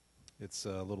It's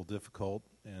a little difficult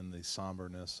in the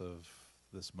somberness of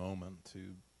this moment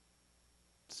to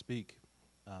speak,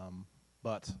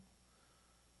 but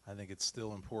I think it's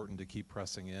still important to keep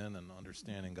pressing in and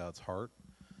understanding God's heart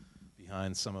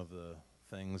behind some of the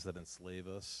things that enslave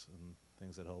us and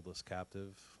things that hold us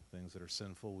captive, things that are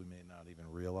sinful we may not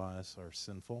even realize are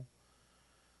sinful.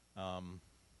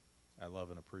 I love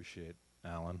and appreciate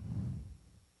Alan.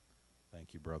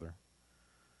 Thank you, brother.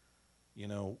 You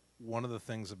know, one of the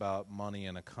things about money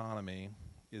and economy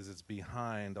is it's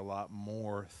behind a lot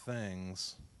more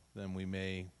things than we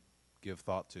may give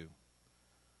thought to.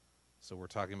 So we're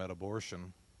talking about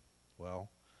abortion. Well,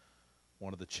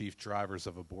 one of the chief drivers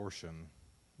of abortion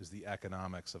is the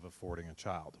economics of affording a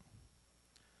child.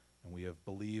 And we have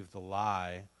believed the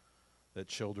lie that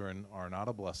children are not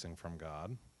a blessing from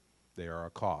God, they are a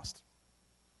cost.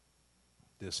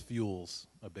 This fuels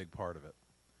a big part of it,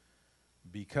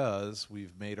 because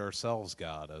we've made ourselves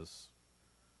God, as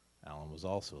Alan was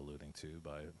also alluding to,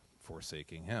 by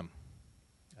forsaking him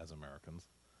as Americans.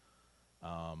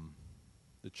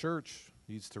 The church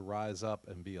needs to rise up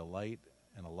and be a light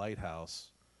and a lighthouse,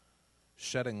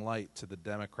 shedding light to the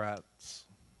Democrats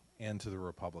and to the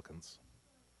Republicans,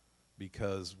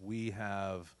 because we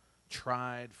have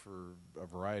tried for a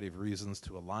variety of reasons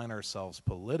to align ourselves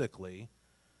politically,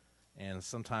 and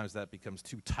sometimes that becomes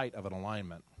too tight of an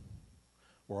alignment,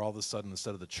 where all of a sudden,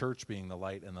 instead of the church being the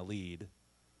light and the lead,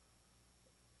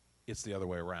 it's the other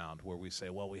way around, where we say,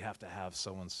 well, we have to have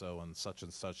so-and-so and such,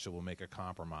 so we'll make a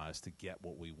compromise to get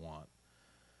what we want.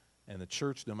 And the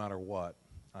church, no matter what,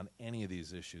 on any of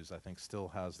these issues, I think still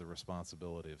has the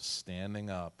responsibility of standing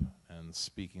up and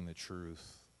speaking the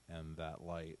truth and that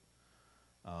light.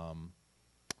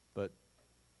 But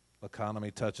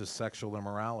economy touches sexual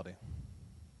immorality.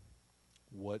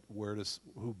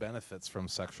 Who benefits from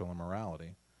sexual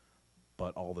immorality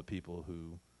but all the people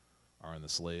who are in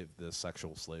the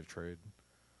sexual slave trade,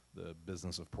 the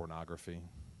business of pornography,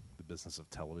 the business of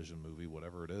television, movie,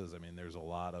 whatever it is. I mean, there's a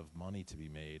lot of money to be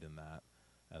made in that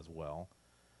as well.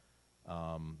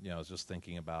 I was just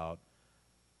thinking about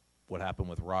what happened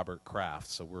with Robert Kraft.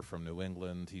 So we're from New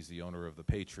England. He's the owner of the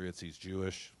Patriots. He's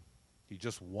Jewish. He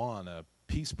just won a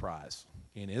Peace Prize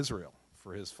in Israel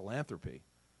for his philanthropy.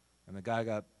 And the guy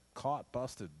got caught,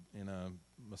 busted in a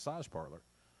massage parlor.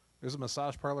 There's a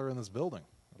massage parlor in this building.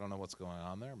 I don't know what's going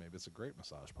on there. Maybe it's a great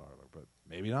massage parlor, but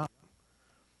maybe not.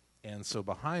 And so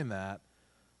behind that,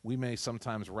 we may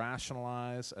sometimes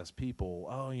rationalize as people,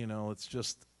 it's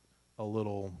just a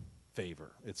little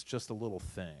favor. It's just a little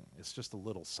thing. It's just a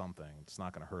little something. It's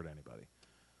not going to hurt anybody.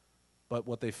 But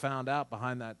what they found out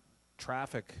behind that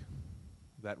traffic,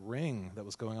 that ring that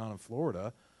was going on in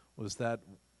Florida, was that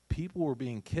people were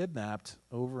being kidnapped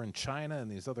over in China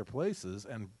and these other places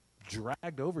and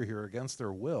dragged over here against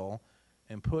their will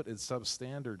and put in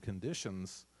substandard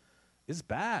conditions is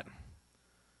bad.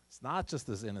 It's not just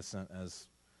as innocent as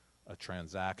a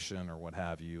transaction or what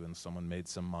have you, and someone made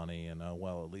some money and,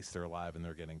 at least they're alive and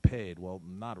they're getting paid. Well,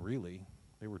 not really.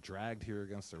 They were dragged here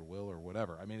against their will or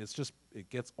whatever. I mean, it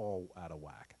gets all out of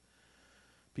whack.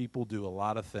 People do a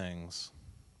lot of things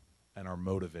and are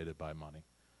motivated by money.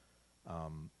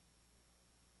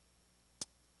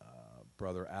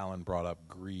 Brother Alan brought up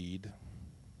greed,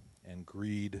 and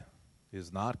greed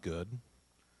is not good,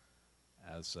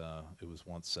 as it was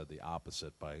once said the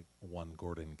opposite by one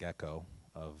Gordon Gekko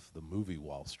of the movie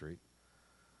Wall Street,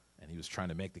 and he was trying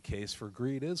to make the case for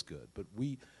greed is good. But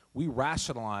we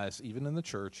rationalize, even in the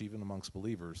church, even amongst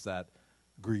believers, that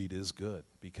greed is good,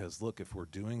 because look, if we're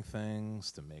doing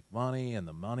things to make money and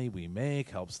the money we make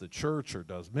helps the church or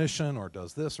does mission or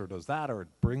does this or does that, or it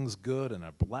brings good and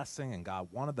a blessing and God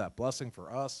wanted that blessing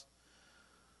for us,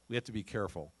 we have to be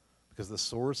careful, because the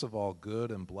source of all good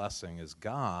and blessing is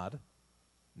God,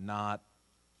 not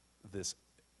this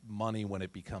money when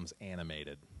it becomes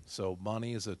animated. So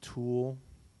money is a tool.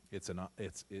 It's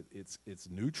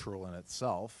neutral in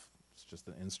itself. It's just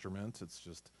an instrument. It's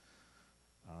just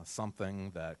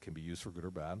something that can be used for good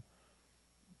or bad.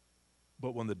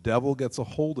 But when the devil gets a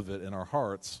hold of it in our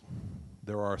hearts,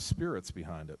 there are spirits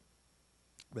behind it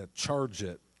that charge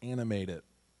it, animate it,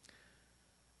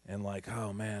 and like,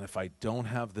 oh man, if I don't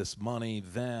have this money,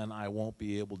 then I won't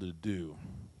be able to do.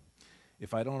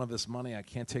 If I don't have this money, I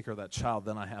can't take care of that child,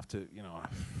 then I have to,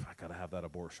 I got to have that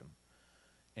abortion.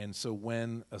 And so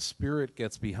when a spirit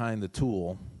gets behind the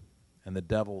tool and the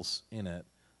devil's in it,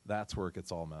 that's where it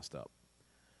gets all messed up.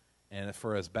 And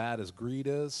for as bad as greed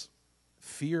is,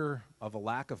 fear of a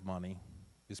lack of money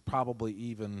is probably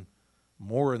even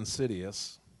more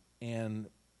insidious and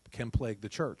can plague the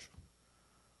church.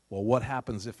 Well, what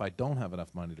happens if I don't have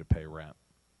enough money to pay rent?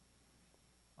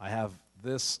 I have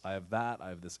this, I have that, I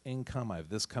have this income, I have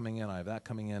this coming in, I have that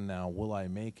coming in. Now, will I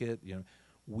make it?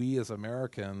 We as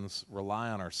Americans rely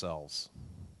on ourselves.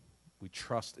 We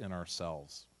trust in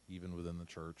ourselves, even within the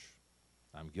church.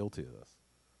 I'm guilty of this.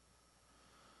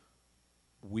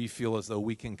 We feel as though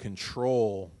we can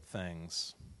control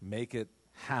things, make it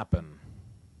happen.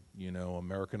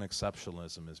 American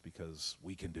exceptionalism is because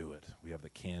we can do it. We have the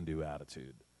can-do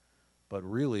attitude. But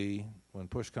really, when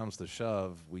push comes to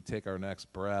shove, we take our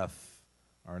next breath,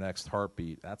 our next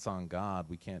heartbeat. That's on God.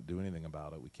 We can't do anything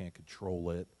about it. We can't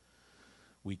control it.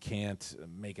 We can't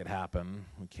make it happen.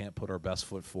 We can't put our best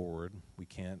foot forward. We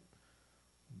can't,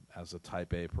 as a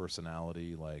type A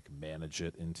personality, manage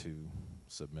it into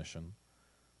submission.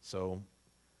 So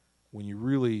when you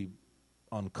really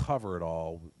uncover it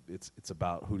all, it's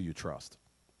about who do you trust.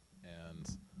 And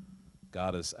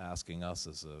God is asking us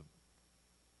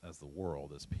as the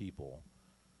world, as people,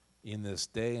 in this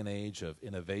day and age of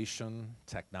innovation,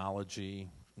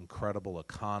 technology, incredible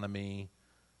economy,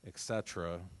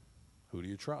 etc., who do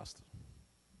you trust?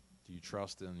 Do you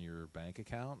trust in your bank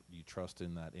account? Do you trust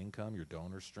in that income, your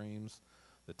donor streams,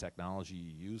 the technology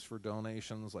you use for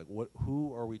donations?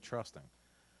 Who are we trusting?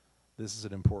 This is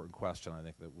an important question, I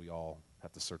think, that we all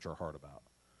have to search our heart about.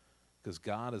 Because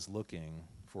God is looking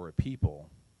for a people,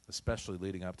 especially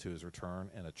leading up to his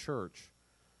return, and a church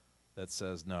that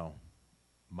says, no,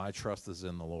 my trust is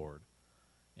in the Lord.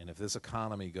 And if this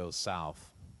economy goes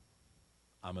south,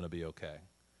 I'm going to be okay.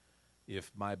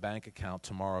 If my bank account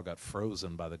tomorrow got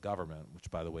frozen by the government, which,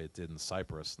 by the way, it did in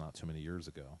Cyprus not too many years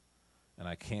ago, and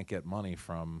I can't get money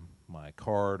from my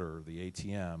card or the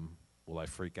ATM, will I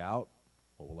freak out?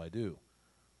 What will I do?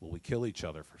 Will we kill each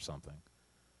other for something?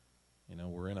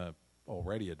 We're in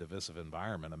already a divisive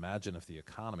environment. Imagine if the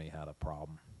economy had a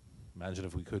problem. Imagine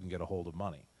if we couldn't get a hold of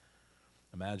money.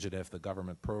 Imagine if the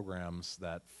government programs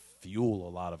that fuel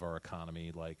a lot of our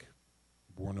economy,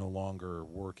 were no longer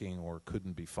working or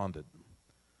couldn't be funded.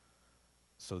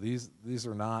 So these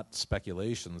are not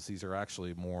speculations. These are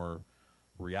actually more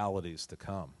realities to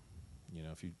come.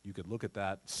 If you could look at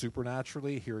that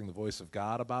supernaturally, hearing the voice of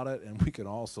God about it, and we can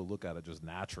also look at it just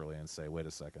naturally and say, wait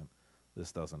a second,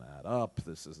 this doesn't add up,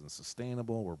 this isn't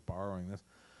sustainable, we're borrowing this.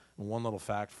 And one little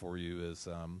fact for you is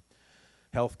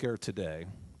healthcare today,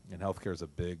 and healthcare is a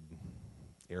big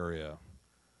area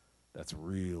that's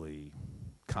really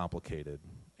complicated,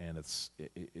 and it's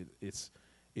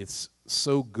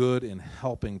so good in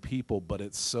helping people, but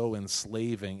it's so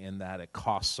enslaving in that it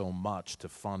costs so much to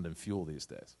fund and fuel these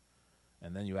days.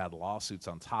 And then you add lawsuits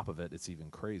on top of it, it's even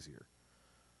crazier.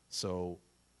 So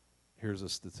here's a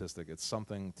statistic. It's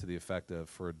something to the effect of,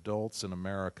 for adults in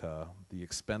America, the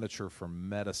expenditure for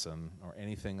medicine or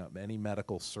any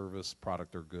medical service,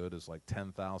 product, or good is like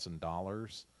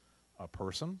 $10,000 a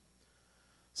person.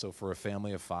 So for a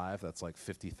family of 5, that's like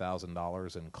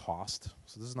 $50,000 in cost.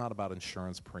 So this is not about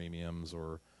insurance premiums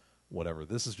or whatever.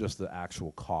 This is just the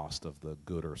actual cost of the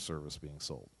good or service being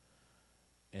sold.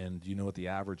 And do you know what the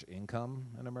average income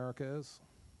in America is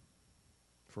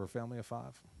for a family of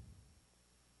 5?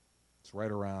 It's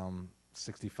right around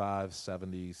 $65,000,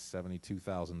 $70,000,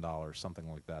 $72,000,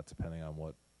 something like that, depending on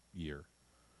what year.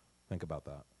 Think about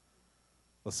that.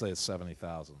 Let's say it's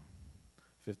 70,000.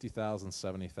 50,000,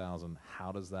 70,000,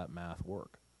 how does that math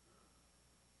work?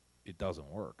 It doesn't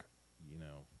work.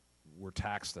 We're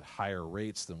taxed at higher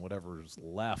rates than whatever's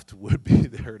left would be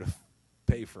there to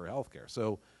pay for health care.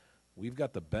 So we've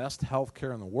got the best health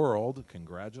care in the world.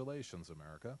 Congratulations,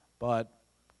 America. But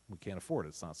we can't afford it.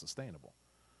 It's not sustainable.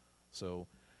 So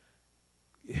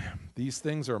these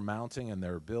things are mounting and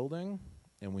they're building,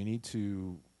 and we need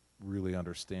to really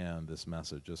understand this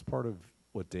message as part of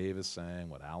what Dave is saying,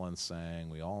 what Alan's saying.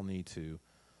 We all need to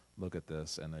look at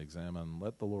this and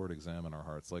let the Lord examine our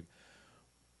hearts.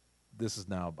 This is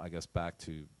now, I guess, back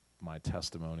to my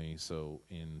testimony. So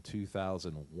in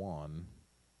 2001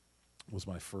 was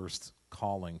my first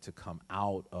calling to come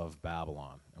out of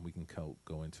Babylon, and we can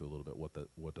go into a little bit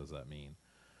what does that mean.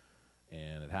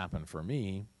 And it happened for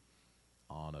me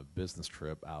on a business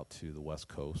trip out to the West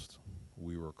Coast.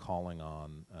 We were calling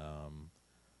on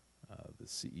the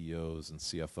CEOs and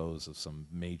CFOs of some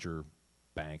major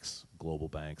banks, global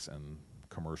banks and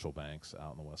commercial banks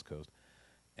out on the West Coast.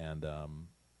 And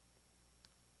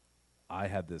I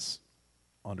had this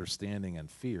understanding and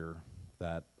fear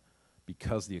that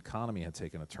because the economy had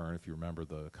taken a turn, if you remember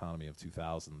the economy of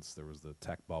 2000s, there was the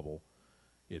tech bubble.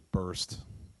 It burst,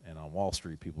 and on Wall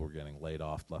Street, people were getting laid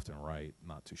off left and right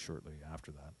not too shortly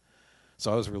after that.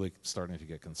 So I was really starting to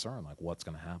get concerned, what's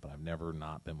going to happen? I've never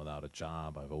not been without a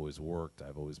job. I've always worked.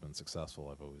 I've always been successful.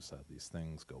 I've always had these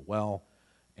things go well.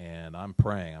 And I'm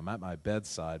praying. I'm at my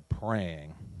bedside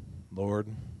praying Lord,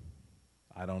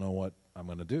 I don't know what I'm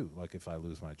going to do. Like, if I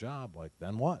lose my job, like,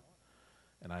 then what?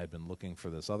 And I had been looking for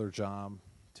this other job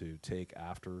to take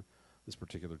after this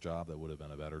particular job that would have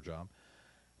been a better job.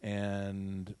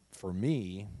 And for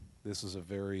me, this is a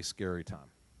very scary time.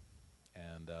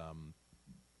 And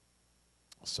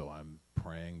so I'm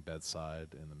praying bedside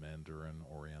in the Mandarin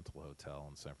Oriental Hotel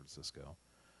in San Francisco,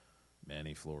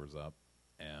 many floors up,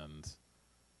 and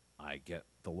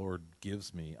the Lord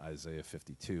gives me Isaiah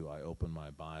 52. I open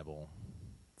my Bible,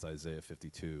 it's Isaiah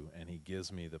 52, and he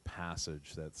gives me the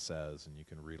passage that says, and you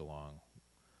can read along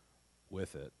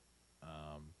with it,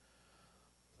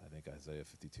 I think Isaiah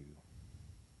 52:9.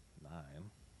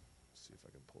 Let's see if I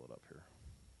can pull it up here.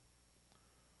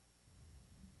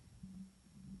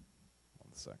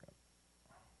 1 second.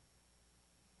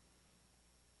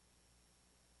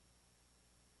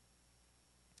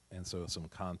 And so some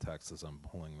context as I'm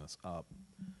pulling this up.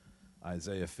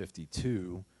 Isaiah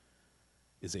 52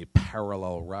 is a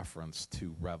parallel reference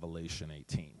to Revelation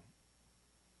 18.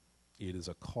 It is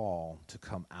a call to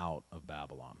come out of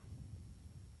Babylon.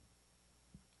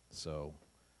 So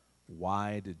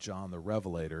why did John the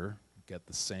Revelator get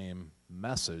the same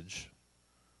message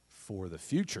for the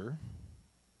future,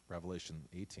 Revelation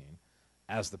 18,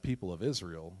 as the people of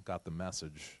Israel got the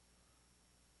message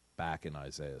back in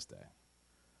Isaiah's day?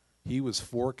 He was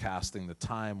forecasting the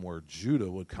time where Judah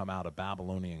would come out of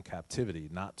Babylonian captivity,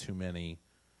 not too many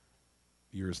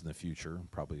years in the future,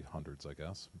 probably hundreds, I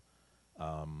guess.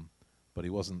 But he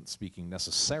wasn't speaking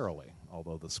necessarily,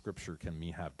 although the scripture can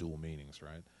have dual meanings,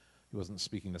 right? He wasn't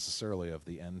speaking necessarily of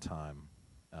the end time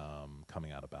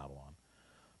coming out of Babylon.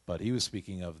 But he was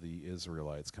speaking of the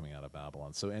Israelites coming out of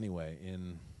Babylon. So anyway,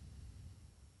 in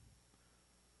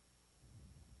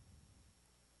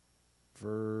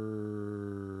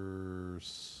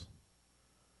verse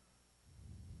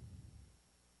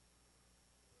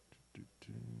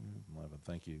 11,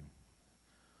 thank you.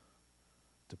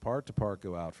 Depart, depart,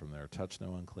 go out from there. Touch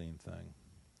no unclean thing.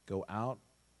 Go out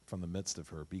from the midst of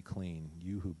her. Be clean,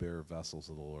 you who bear vessels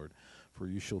of the Lord. For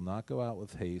you shall not go out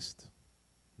with haste,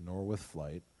 nor with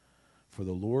flight. For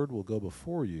the Lord will go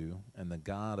before you, and the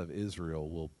God of Israel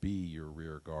will be your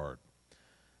rear guard.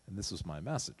 And this was my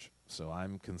message. So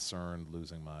I'm concerned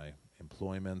losing my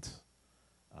employment.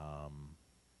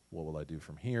 What will I do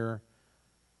from here?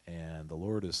 And the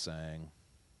Lord is saying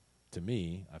to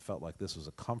me, I felt like this was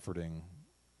a comforting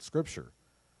scripture.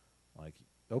 Like,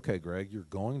 okay, Greg, you're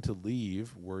going to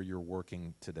leave where you're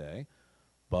working today,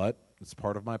 but it's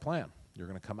part of my plan. You're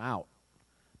going to come out.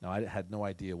 Now, I had no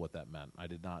idea what that meant. I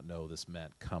did not know this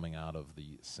meant coming out of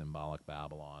the symbolic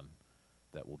Babylon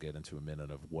that we'll get into a minute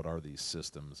of what are these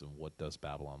systems and what does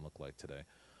Babylon look like today.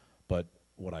 But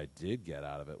what I did get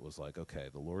out of it was like, okay,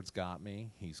 the Lord's got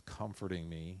me. He's comforting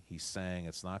me. He's saying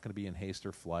it's not going to be in haste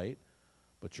or flight,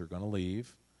 but you're going to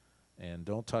leave. And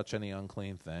don't touch any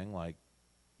unclean thing, like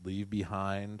leave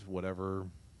behind whatever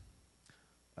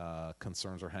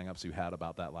concerns or hang-ups you had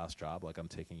about that last job, like I'm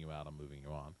taking you out, I'm moving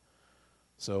you on.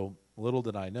 So little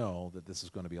did I know that this is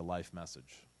going to be a life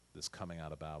message, this coming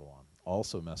out of Babylon.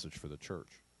 Also a message for the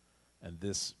church. And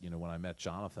this, when I met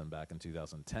Jonathan back in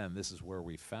 2010, this is where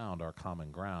we found our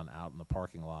common ground out in the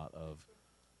parking lot of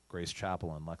Grace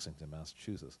Chapel in Lexington,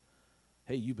 Massachusetts.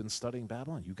 Hey, you've been studying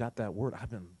Babylon? You got that word?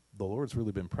 The Lord's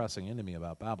really been pressing into me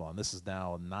about Babylon. This is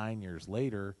now 9 years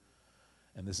later,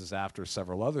 and this is after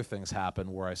several other things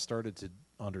happened where I started to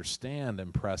understand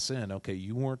and press in, okay,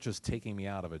 you weren't just taking me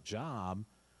out of a job,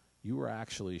 you were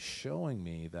actually showing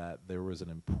me that there was an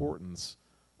importance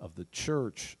of the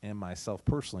church and myself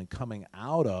personally coming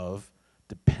out of,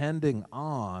 depending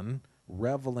on,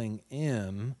 reveling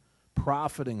in,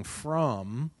 profiting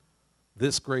from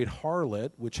this great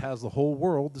harlot which has the whole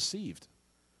world deceived.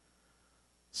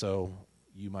 So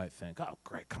you might think, oh,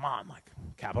 great, come on, like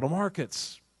capital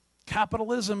markets,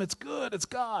 capitalism, it's good, it's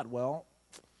God. Well,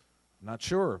 I'm not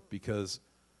sure, because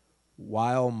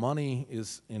while money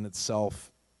is in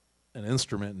itself an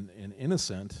instrument and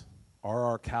innocent, are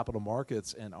our capital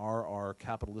markets and are our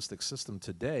capitalistic system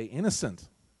today innocent?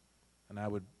 And I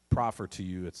would proffer to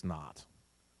you it's not.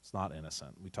 It's not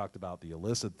innocent. We talked about the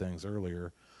illicit things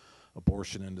earlier,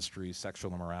 abortion industry,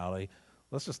 sexual immorality.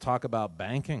 Let's just talk about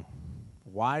banking.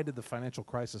 Why did the financial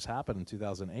crisis happen in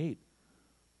 2008?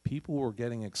 People were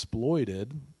getting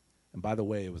exploited, and by the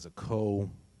way, it was a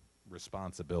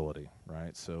co-responsibility,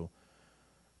 right? So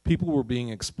people were being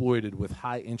exploited with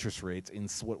high interest rates in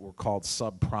what were called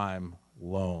subprime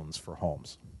loans for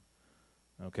homes.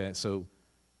 Okay, so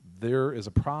there is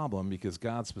a problem because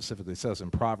God specifically says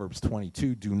in Proverbs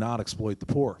 22, do not exploit the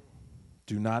poor.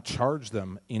 Do not charge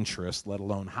them interest, let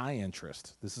alone high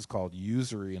interest. This is called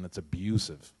usury, and it's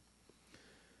abusive.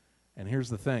 And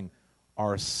here's the thing.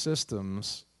 Our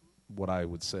systems, what I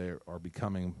would say, are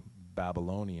becoming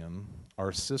Babylonian.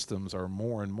 Our systems are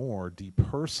more and more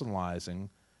depersonalizing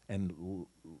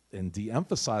and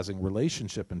de-emphasizing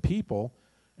relationship and people,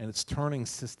 and it's turning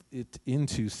it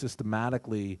into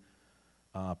systematically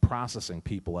processing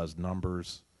people as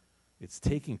numbers. It's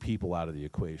taking people out of the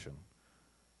equation.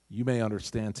 You may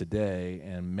understand today,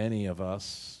 and many of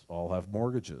us all have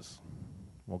mortgages.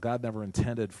 Well, God never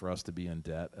intended for us to be in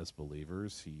debt as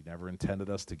believers. He never intended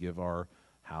us to give our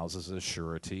houses as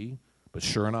surety. But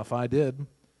sure enough, I did,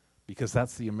 because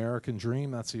that's the American dream.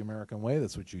 That's the American way.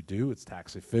 That's what you do. It's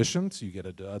tax efficient. You get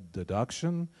a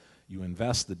deduction. You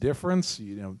invest the difference.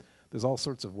 There's all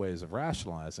sorts of ways of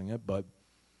rationalizing it, but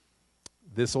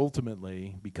this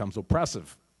ultimately becomes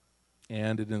oppressive,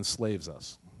 and it enslaves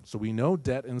us. So we know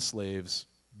debt enslaves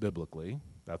biblically.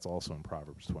 That's also in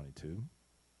Proverbs 22.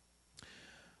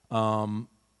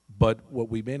 But what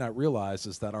we may not realize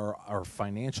is that our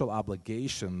financial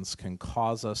obligations can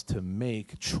cause us to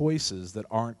make choices that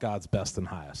aren't God's best and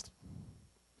highest.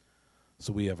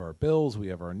 So we have our bills, we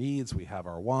have our needs, we have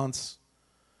our wants,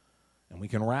 and we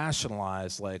can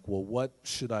rationalize, like, well, what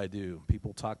should I do?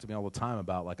 People talk to me all the time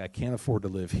about, like, I can't afford to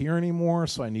live here anymore,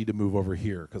 so I need to move over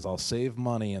here because I'll save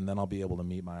money and then I'll be able to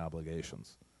meet my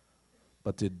obligations.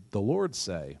 But did the Lord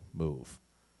say move?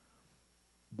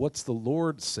 What's the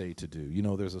Lord say to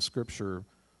do? There's a scripture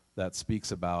that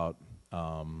speaks about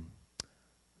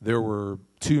there were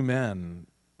two men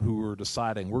who were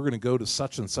deciding, we're going to go to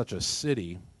such and such a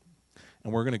city,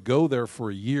 and we're going to go there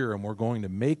for a year, and we're going to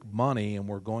make money, and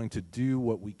we're going to do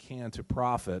what we can to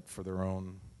profit for their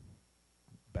own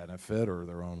benefit or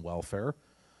their own welfare.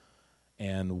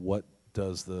 And what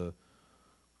does the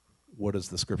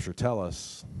scripture tell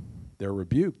us? They're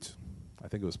rebuked. I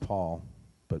think it was Paul,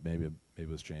 but maybe it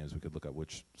was James. We could look at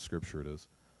which scripture it is.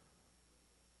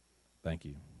 Thank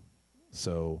you.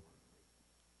 So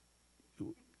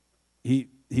he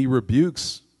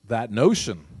rebukes that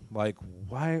notion. Like,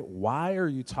 why are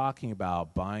you talking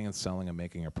about buying and selling and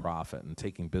making a profit and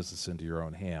taking business into your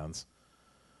own hands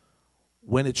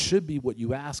when it should be what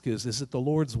you ask is it the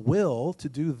Lord's will to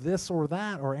do this or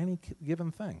that or any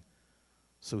given thing?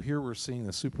 So here we're seeing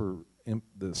the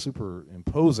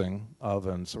superimposing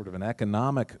of sort of an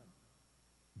economic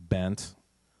bent,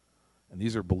 and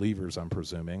these are believers, I'm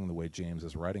presuming, the way James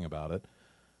is writing about it.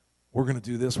 We're going to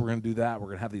do this, we're going to do that, we're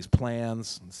going to have these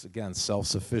plans. It's, again,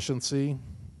 self-sufficiency,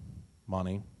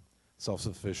 money,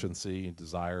 self-sufficiency,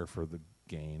 desire for the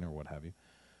gain or what have you.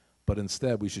 But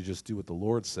instead, we should just do what the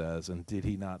Lord says. And did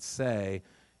he not say,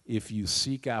 if you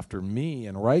seek after me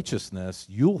in righteousness,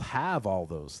 you'll have all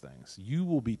those things. You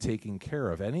will be taken care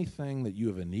of. Anything that you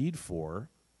have a need for,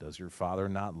 does your Father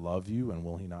not love you, and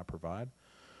will he not provide?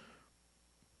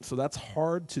 So that's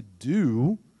hard to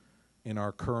do in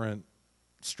our current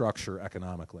structure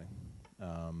economically.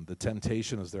 The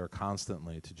temptation is there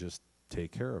constantly to just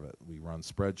take care of it. We run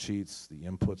spreadsheets, the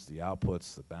inputs, the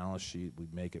outputs, the balance sheet. We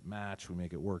make it match. We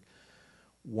make it work.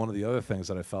 One of the other things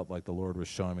that I felt like the Lord was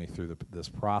showing me through this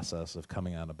process of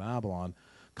coming out of Babylon,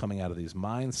 coming out of these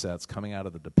mindsets, coming out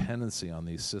of the dependency on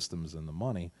these systems and the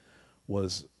money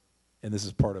was, and this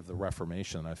is part of the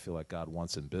Reformation I feel like God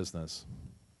wants in business.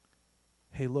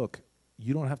 Hey, look,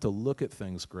 you don't have to look at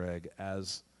things, Greg,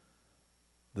 as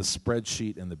the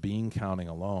spreadsheet and the bean counting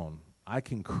alone. I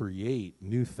can create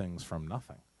new things from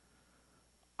nothing.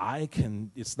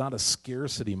 It's not a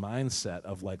scarcity mindset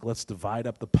of like, let's divide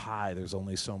up the pie, there's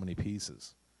only so many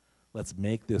pieces. Let's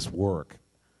make this work.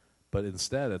 But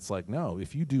instead, it's like, no,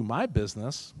 if you do my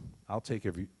business, I'll take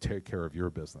care of your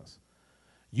business.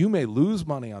 You may lose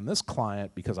money on this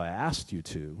client because I asked you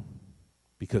to,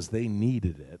 because they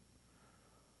needed it,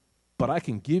 but I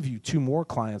can give you 2 more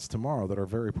clients tomorrow that are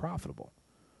very profitable.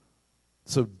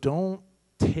 So don't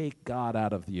take God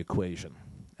out of the equation.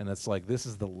 And it's like, this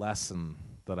is the lesson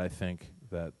that I think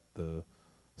that the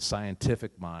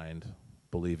scientific mind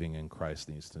believing in Christ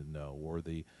needs to know, or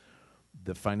the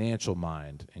financial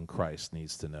mind in Christ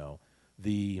needs to know.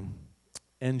 The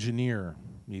engineer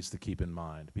needs to keep in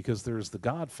mind, because there's the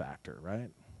God factor, right?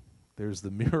 There's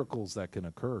the miracles that can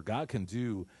occur. God can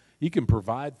he can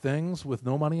provide things with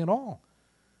no money at all,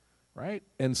 right?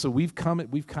 And so we've kind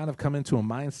of come into a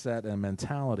mindset and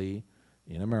mentality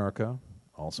in America,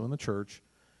 also in the church.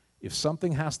 If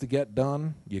something has to get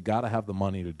done, you got to have the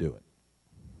money to do it.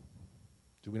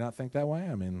 Do we not think that way?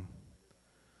 I mean,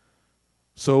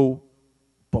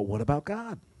 but what about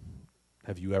God?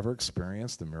 Have you ever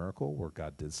experienced a miracle where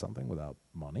God did something without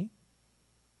money?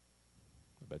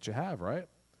 I bet you have, right?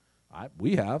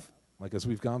 We have. Like, as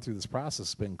we've gone through this process,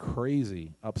 it's been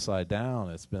crazy, upside down.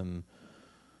 It's been,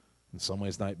 In some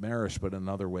ways nightmarish, but in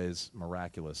other ways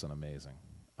miraculous and amazing.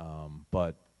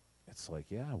 But it's like,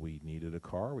 yeah, we needed a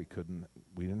car. We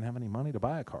didn't have any money to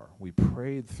buy a car. We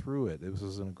prayed through it. It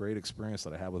was a great experience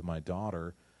that I had with my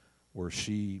daughter, where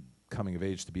she, coming of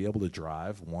age to be able to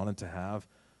drive, wanted to have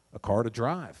a car to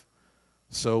drive.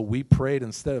 So we prayed,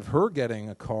 instead of her getting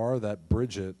a car, that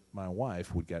Bridget, my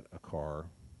wife, would get a car,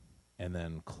 and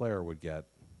then Claire would get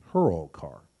her old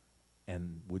car.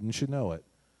 And wouldn't you know it,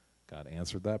 God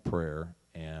answered that prayer,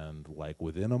 and like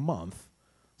within a month,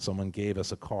 someone gave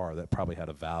us a car that probably had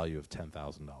a value of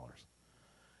 $10,000.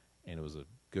 And it was a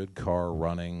good car,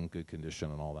 running, good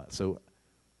condition, and all that. So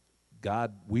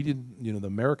God, we didn't, the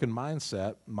American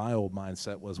mindset, my old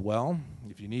mindset was, well,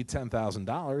 if you need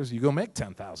 $10,000, you go make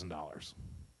 $10,000. If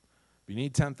you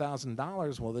need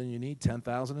 $10,000, well, then you need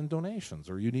 $10,000 in donations,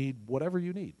 or you need whatever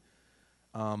you need.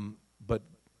 But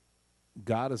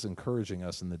God is encouraging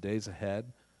us in the days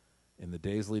ahead, in the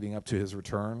days leading up to his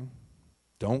return.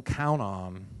 Don't count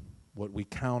on what we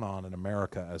count on in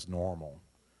America as normal.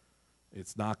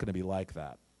 It's not going to be like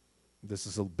that. This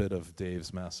is a bit of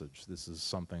Dave's message. This is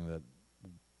something that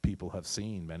people have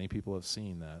seen. Many people have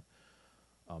seen that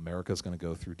America is going to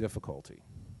go through difficulty.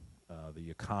 The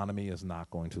economy is not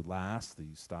going to last.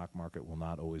 The stock market will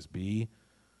not always be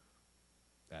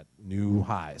at new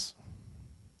highs.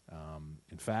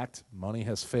 In fact, money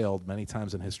has failed many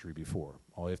times in history before.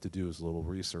 All you have to do is a little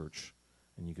research,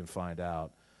 and you can find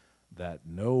out that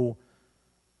no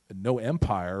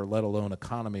empire, let alone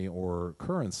economy or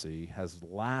currency, has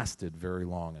lasted very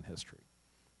long in history.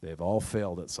 They've all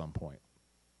failed at some point.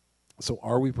 So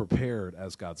are we prepared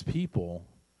as God's people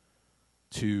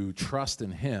to trust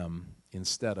in him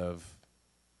instead of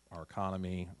our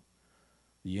economy,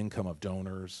 the income of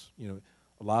donors?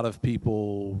 A lot of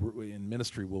people in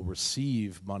ministry will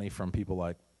receive money from people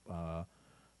like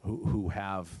who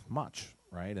have much,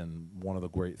 right? And one of the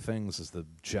great things is the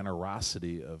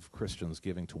generosity of Christians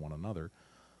giving to one another.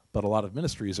 But a lot of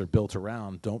ministries are built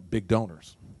around big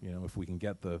donors. If we can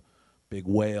get the big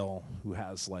whale who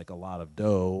has like a lot of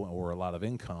dough or a lot of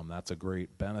income, that's a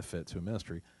great benefit to a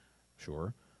ministry,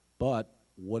 sure. But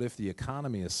what if the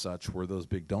economy is such where those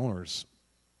big donors,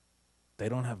 they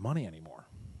don't have money anymore?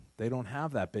 They don't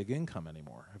have that big income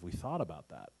anymore. Have we thought about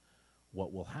that?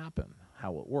 What will happen?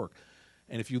 How will it work?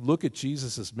 And if you look at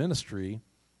Jesus' ministry,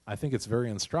 I think it's very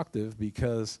instructive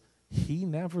because he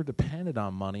never depended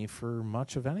on money for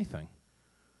much of anything.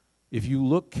 If you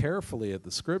look carefully at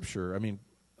the scripture,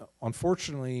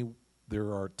 unfortunately,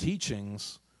 there are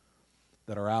teachings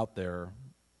that are out there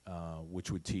which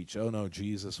would teach, oh no,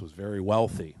 Jesus was very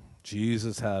wealthy.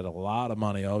 Jesus had a lot of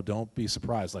money. Oh, don't be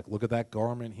surprised. Like, look at that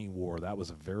garment he wore. That was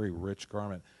a very rich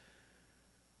garment.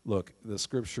 Look, the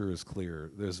scripture is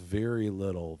clear. There's very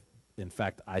little, in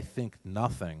fact, I think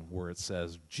nothing, where it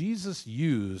says Jesus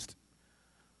used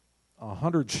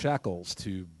 100 shekels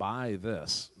to buy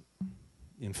this.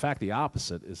 In fact, the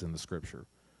opposite is in the scripture.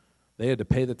 They had to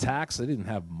pay the tax. They didn't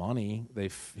have money.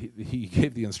 He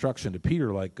gave the instruction to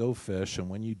Peter, like, go fish, and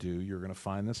when you do, you're going to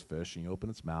find this fish, and you open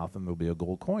its mouth, and there'll be a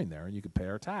gold coin there, and you can pay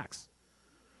our tax.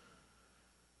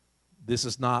 This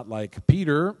is not like,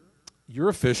 Peter, you're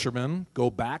a fisherman. Go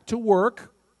back to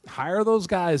work. Hire those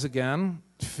guys again.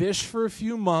 Fish for a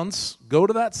few months. Go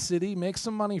to that city. Make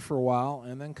some money for a while,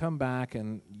 and then come back,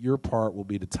 and your part will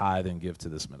be to tithe and give to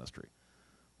this ministry.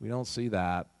 We don't see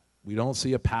that. We don't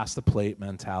see a pass-the-plate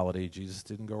mentality. Jesus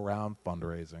didn't go around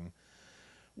fundraising.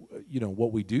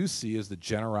 What we do see is the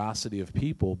generosity of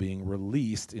people being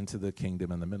released into the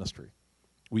kingdom and the ministry.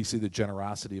 We see the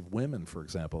generosity of women, for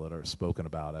example, that are spoken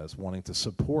about as wanting to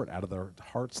support out of their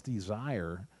heart's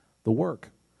desire the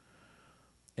work.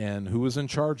 And who was in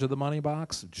charge of the money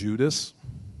box? Judas.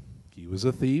 He was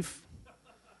a thief.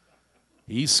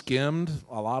 He skimmed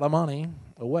a lot of money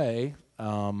away.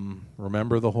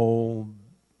 Remember the whole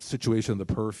situation of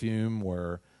the perfume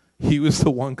where he was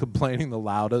the one complaining the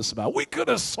loudest about, we could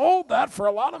have sold that for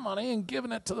a lot of money and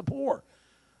given it to the poor.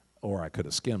 Or I could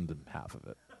have skimmed half of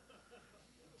it.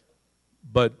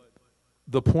 But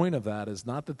the point of that is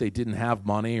not that they didn't have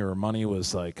money or money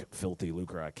was like filthy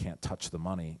lucre, I can't touch the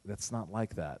money. That's not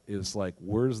like that. It's like,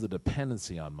 where's the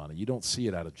dependency on money? You don't see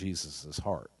it out of Jesus'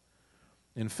 heart.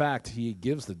 In fact, he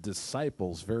gives the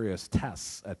disciples various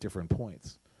tests at different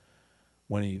points.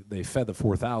 When they fed the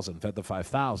 4,000, fed the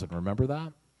 5,000, remember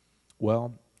that?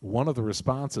 Well, one of the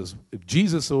responses,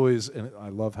 Jesus always, and I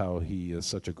love how he is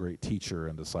such a great teacher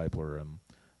and discipler and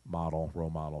role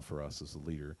model for us as a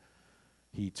leader.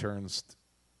 He turns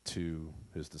to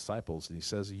his disciples and he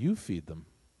says, you feed them.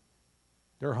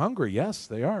 They're hungry, yes,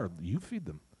 they are. You feed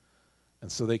them. And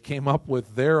so they came up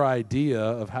with their idea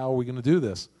of how are we going to do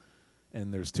this.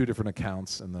 And there's two different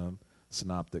accounts in the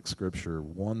synoptic scripture.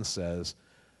 One says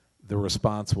the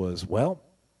response was, well,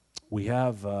 we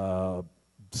have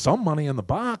some money in the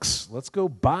box. Let's go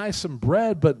buy some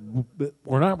bread, but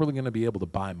we're not really going to be able to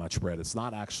buy much bread. It's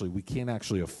not actually, we can't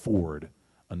actually afford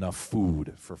enough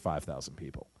food for 5,000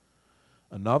 people.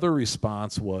 Another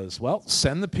response was, well,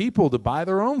 send the people to buy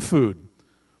their own food.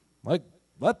 Like,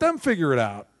 let them figure it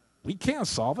out. We can't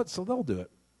solve it, so they'll do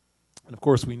it. And of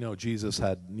course, we know Jesus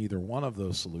had neither one of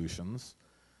those solutions.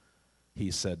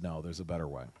 He said, no, there's a better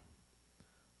way.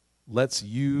 Let's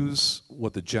use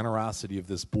what the generosity of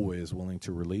this boy is willing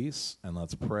to release, and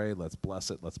let's pray, let's bless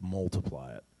it, let's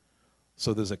multiply it.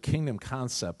 So there's a kingdom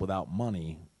concept without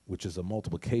money, which is a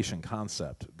multiplication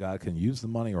concept. God can use the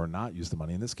money or not use the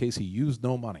money. In this case, he used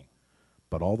no money,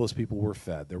 but all those people were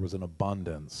fed. There was an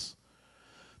abundance.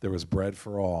 There was bread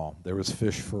for all. There was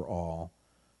fish for all.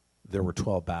 There were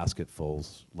 12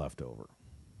 basketfuls left over.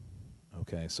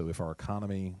 Okay, so if our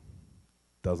economy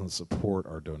doesn't support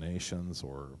our donations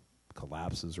or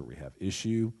collapses or we have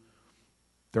issue,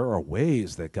 there are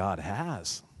ways that God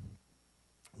has.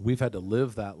 We've had to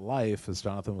live that life, as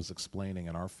Jonathan was explaining,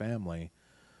 in our family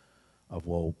of,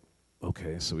 well,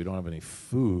 okay, so we don't have any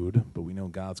food, but we know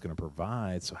God's going to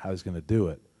provide, so how's he going to do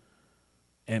it?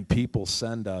 And people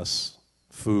send us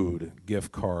food,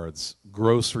 gift cards,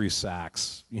 grocery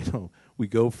sacks. You know, we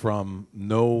go from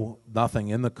nothing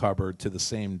in the cupboard to the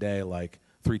same day, like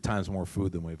 3 times more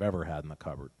food than we've ever had in the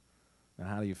cupboard. And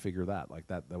how do you figure that? Like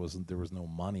there was no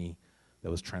money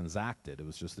that was transacted. It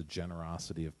was just the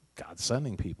generosity of God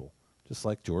sending people. Just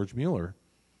like George Mueller,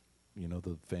 you know,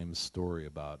 the famous story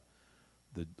about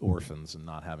the orphans and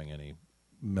not having any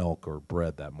milk or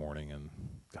bread that morning, and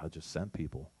God just sent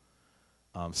people.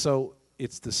 So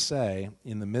it's to say,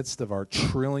 in the midst of our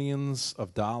trillions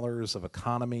of dollars of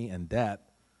economy and debt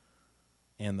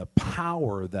and the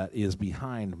power that is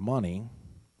behind money,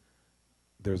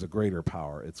 there's a greater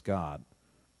power. It's God.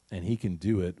 And he can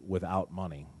do it without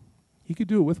money. He could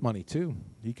do it with money too.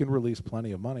 He can release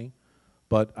plenty of money.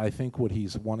 But I think what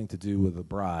he's wanting to do with the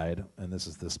bride, and this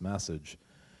is this message,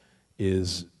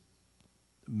 is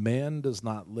man does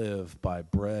not live by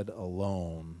bread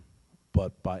alone,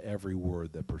 but by every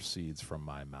word that proceeds from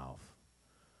my mouth.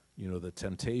 You know, the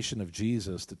temptation of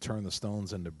Jesus to turn the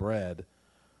stones into bread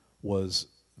was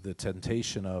the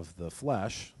temptation of the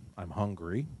flesh, I'm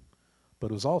hungry,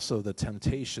 but it was also the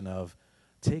temptation of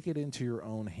take it into your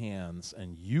own hands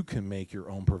and you can make your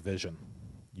own provision.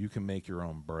 You can make your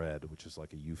own bread, which is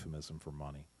like a euphemism for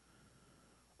money.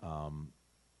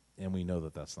 And we know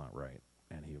that that's not right.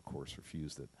 And he, of course,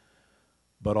 refused it.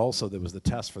 But also there was the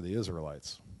test for the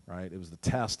Israelites, right? It was the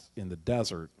test in the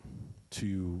desert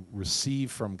to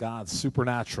receive from God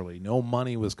supernaturally. No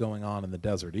money was going on in the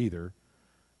desert either.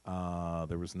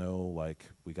 There was no, like,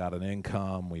 we got an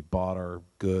income, we bought our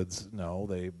goods. No,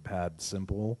 they had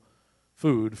simple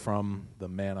food from the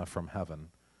manna from heaven.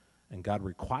 And God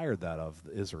required that of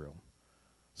Israel.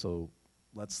 So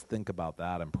let's think about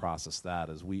that and process that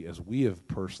as we have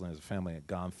personally, as a family, have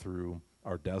gone through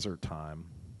our desert time,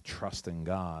 trusting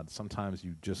God. Sometimes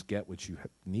you just get what you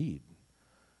need,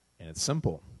 and it's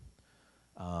simple,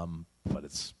 but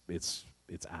it's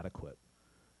adequate,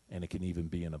 and it can even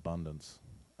be in abundance.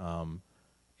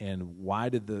 And why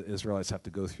did the Israelites have to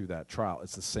go through that trial?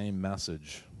 It's the same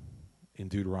message in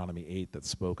Deuteronomy 8 that's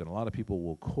spoken. A lot of people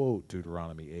will quote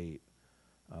Deuteronomy 8,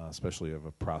 especially of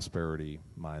a prosperity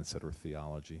mindset or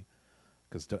theology,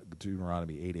 because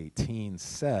Deuteronomy 8:18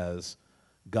 says,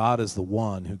 God is the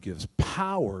one who gives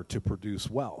power to produce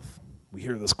wealth. We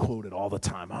hear this quoted all the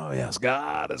time. Oh, yes,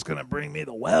 God is going to bring me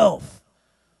the wealth.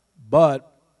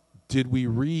 But did we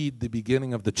read the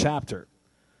beginning of the chapter?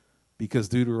 Because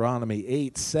Deuteronomy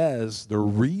 8 says the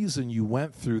reason you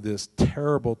went through this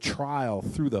terrible trial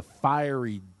through the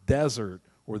fiery desert,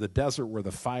 or the desert where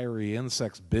the fiery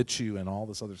insects bit you and all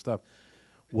this other stuff,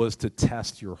 was to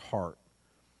test your heart.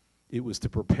 It was to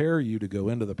prepare you to go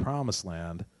into the promised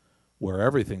land where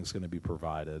everything's going to be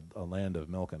provided, a land of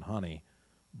milk and honey.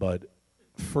 But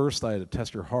first I had to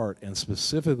test your heart, and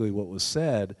specifically what was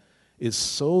said is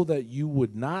so that you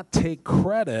would not take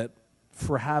credit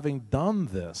for having done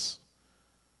this.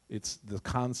 It's the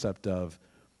concept of,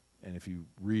 and if you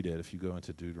read it, if you go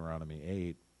into Deuteronomy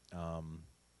 8,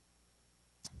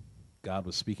 God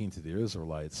was speaking to the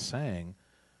Israelites saying,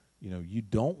 you know, you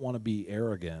don't want to be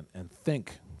arrogant and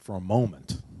think for a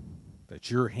moment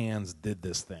that your hands did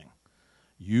this thing.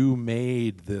 You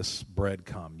made this bread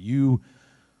come. You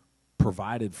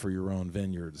provided for your own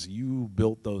vineyards. You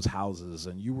built those houses,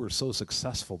 and you were so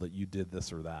successful that you did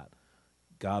this or that.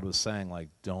 God was saying, like,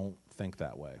 don't think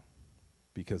that way,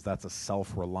 because that's a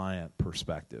self-reliant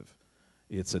perspective.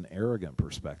 It's an arrogant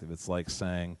perspective. It's like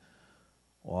saying,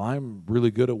 well, I'm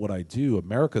really good at what I do.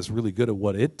 America's really good at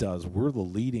what it does. We're the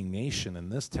leading nation in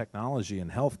this technology and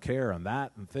healthcare and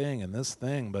that and thing and this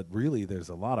thing. But really, there's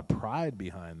a lot of pride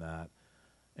behind that,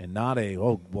 and not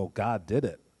oh, well, God did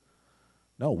it.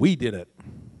 No, we did it.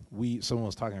 Someone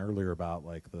was talking earlier about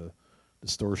like the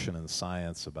distortion in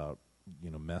science about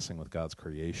messing with God's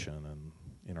creation, and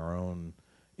in our own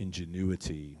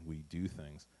ingenuity we do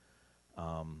things.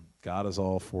 God is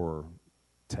all for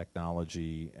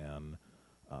technology and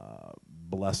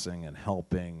blessing and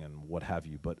helping and what have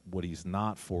you, but what he's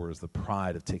not for is the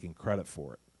pride of taking credit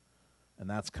for it. And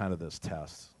that's kind of this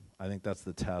test. I think that's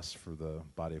the test for the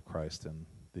body of Christ in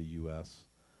the U.S.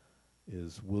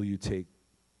 is, will you take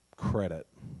credit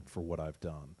for what I've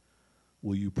done?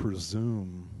 Will you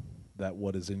presume that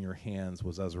what is in your hands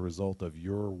was as a result of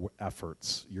your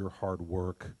efforts, your hard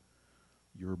work,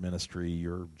 your ministry,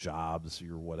 your jobs,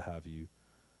 your what have you?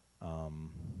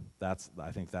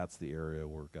 I think that's the area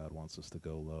where God wants us to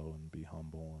go low and be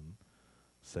humble and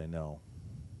say, no,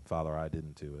 Father, I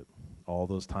didn't do it. All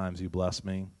those times you blessed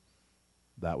me,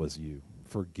 that was you.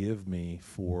 Forgive me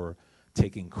for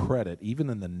taking credit, even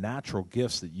in the natural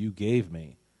gifts that you gave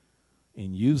me,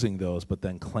 in using those, but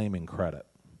then claiming credit.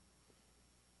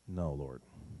 No, Lord.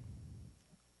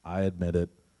 I admit it.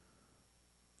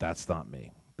 That's not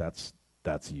me. That's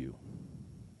you.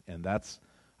 And I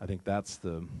think that's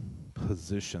the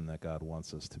position that God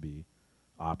wants us to be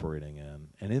operating in.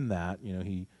 And in that,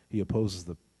 he opposes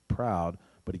the proud,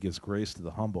 but he gives grace to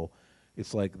the humble.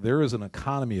 It's like there is an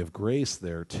economy of grace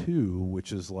there too,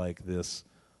 which is like this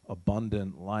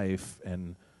abundant life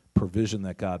and provision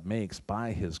that God makes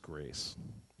by his grace.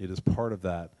 It is part of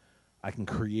that. I can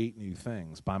create new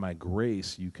things. By my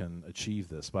grace, you can achieve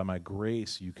this. By my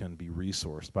grace, you can be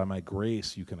resourced. By my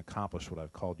grace, you can accomplish what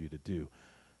I've called you to do.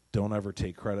 Don't ever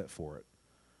take credit for it.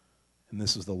 And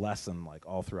this is the lesson like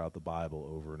all throughout the Bible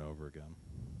over and over again.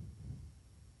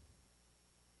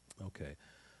 Okay.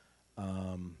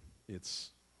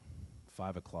 It's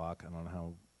 5 o'clock. I don't know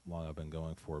how long I've been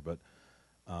going for, but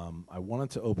I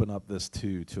wanted to open up this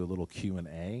to a little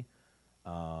Q&A.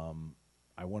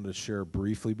 I wanted to share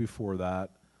briefly before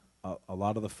that, a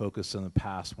lot of the focus in the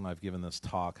past when I've given this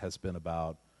talk has been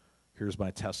about, here's my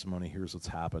testimony, here's what's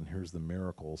happened, here's the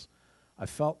miracles. I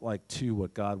felt like, too,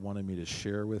 what God wanted me to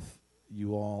share with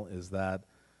you all is that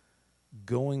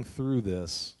going through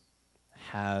this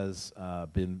has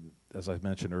been, as I've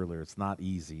mentioned earlier, it's not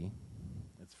easy.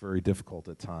 It's very difficult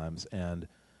at times, and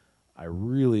I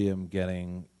really am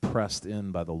getting pressed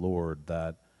in by the Lord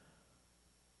that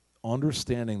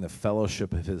understanding the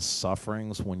fellowship of his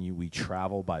sufferings when we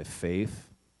travel by faith,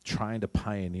 trying to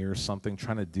pioneer something,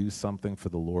 trying to do something for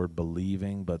the Lord,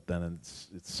 believing, but then it's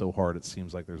so hard. It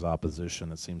seems like there's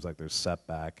opposition. It seems like there's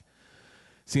setback.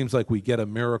 It seems like we get a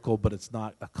miracle, but it's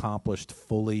not accomplished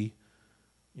fully.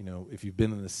 If you've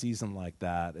been in a season like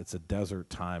that, it's a desert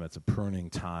time. It's a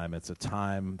pruning time. It's a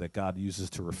time that God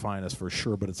uses to refine us for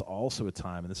sure, but it's also a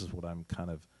time, and this is what I'm kind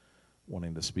of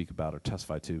wanting to speak about or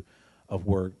testify to, of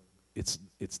where it's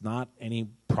not any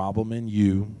problem in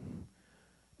you.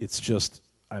 It's just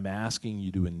I'm asking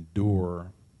you to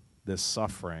endure this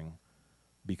suffering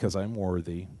because I'm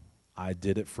worthy. I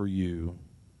did it for you.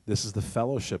 This is the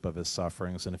fellowship of his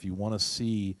sufferings. And if you want to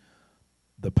see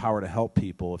the power to help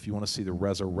people, if you want to see the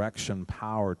resurrection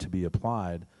power to be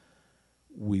applied,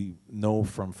 we know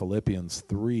from Philippians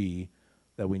 3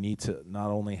 that we need to not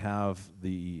only have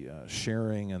the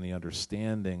sharing and the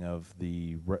understanding of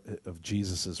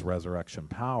Jesus' resurrection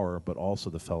power, but also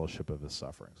the fellowship of his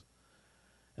sufferings.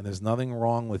 And there's nothing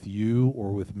wrong with you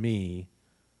or with me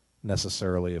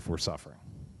necessarily if we're suffering.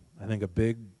 I think a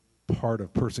big part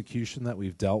of persecution that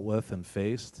we've dealt with and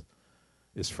faced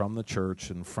is from the church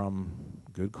and from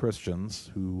good Christians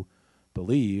who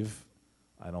believe,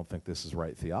 I don't think this is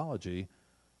right theology,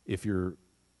 if you're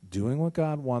doing what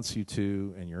God wants you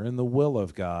to and you're in the will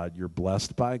of God, you're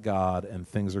blessed by God and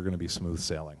things are going to be smooth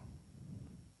sailing.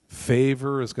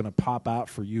 Favor is going to pop out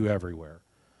for you everywhere.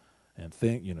 And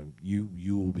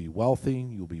you will be wealthy,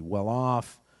 you'll be well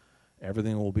off,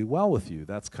 everything will be well with you.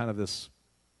 That's kind of this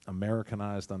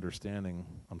Americanized understanding,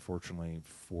 unfortunately,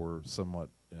 for somewhat,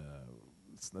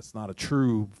 that's not a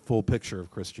true full picture of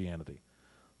Christianity.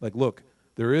 Like, look,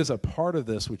 there is a part of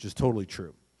this which is totally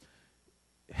true.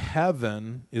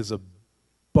 Heaven is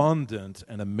abundant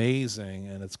and amazing,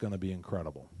 and it's going to be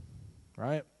incredible,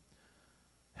 right?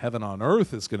 Heaven on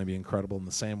earth is going to be incredible in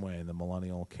the same way in the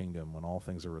millennial kingdom when all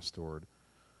things are restored.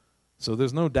 So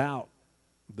there's no doubt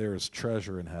there's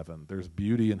treasure in heaven. There's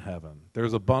beauty in heaven.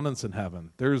 There's abundance in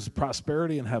heaven. There's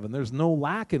prosperity in heaven. There's no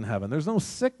lack in heaven. There's no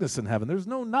sickness in heaven. There's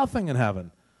no nothing in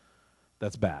heaven.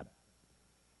 That's bad.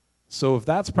 So if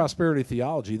that's prosperity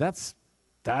theology, that's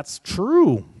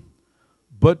true.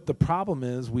 But the problem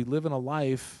is we live in a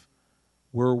life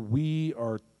where we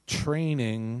are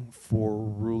training for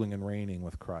ruling and reigning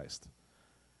with Christ.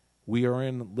 We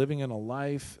are living in a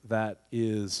life that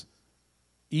is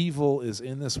evil is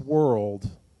in this world.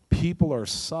 People are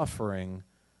suffering.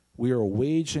 We are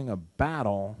waging a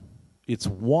battle. It's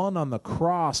won on the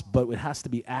cross, but it has to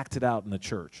be acted out in the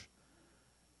church.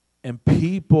 And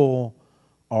people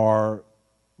are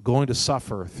going to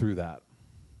suffer through that.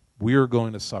 We are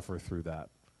going to suffer through that.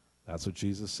 That's what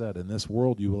Jesus said. In this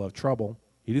world you will have trouble.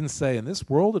 He didn't say in this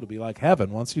world it'll be like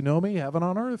heaven. Once you know me, heaven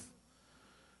on earth.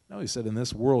 No, he said in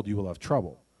this world you will have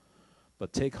trouble.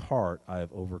 But take heart, I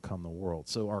have overcome the world.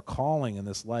 So our calling in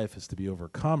this life is to be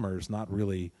overcomers, not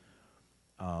really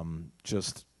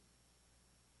just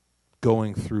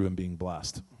going through and being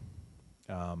blessed.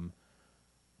 No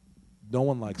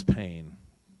one likes pain.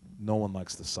 No one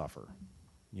likes to suffer.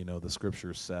 You know, the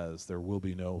scripture says there will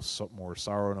be no more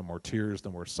sorrow, no more tears,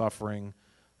 no more suffering.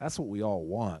 That's what we all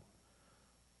want.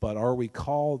 But are we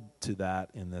called to that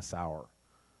in this hour?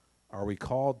 Are we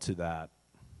called to that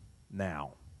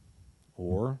now?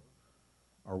 Or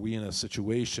are we in a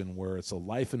situation where it's a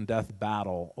life and death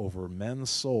battle over men's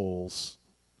souls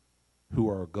who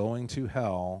are going to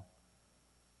hell?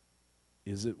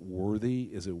 Is it worthy?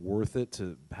 Is it worth it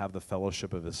to have the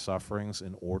fellowship of his sufferings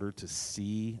in order to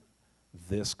see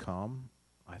this come?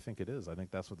 I think it is. I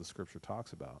think that's what the scripture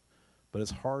talks about. But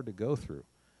it's hard to go through.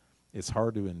 It's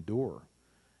hard to endure.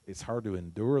 It's hard to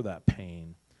endure that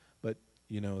pain. But,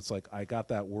 you know, it's like I got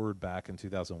that word back in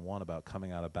 2001 about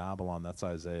coming out of Babylon. That's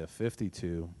Isaiah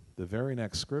 52. The very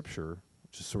next scripture,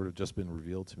 which has sort of just been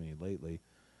revealed to me lately,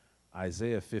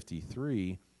 Isaiah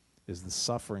 53 is the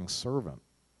suffering servant.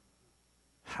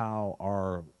 How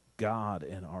our God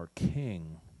and our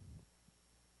King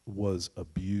was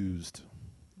abused,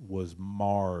 was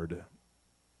marred,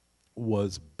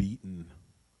 was beaten,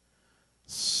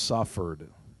 suffered.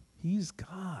 He's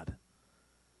God.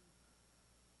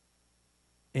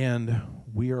 And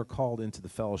we are called into the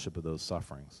fellowship of those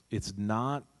sufferings. It's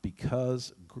not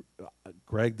because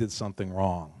Greg did something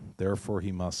wrong, therefore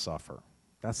he must suffer.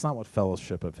 That's not what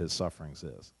fellowship of his sufferings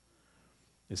is.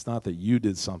 It's not that you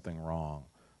did something wrong.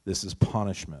 This is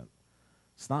punishment.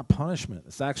 It's not punishment.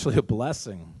 It's actually a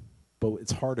blessing, but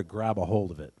it's hard to grab a hold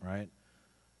of it, right?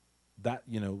 That,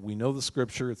 you know, we know the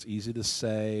scripture. It's easy to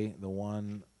say. The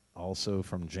one also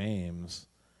from James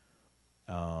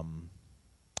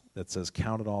that says,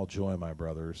 count it all joy, my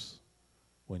brothers,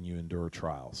 when you endure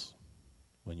trials,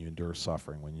 when you endure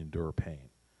suffering, when you endure pain.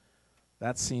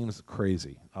 That seems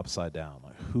crazy, upside down.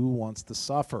 Like, who wants to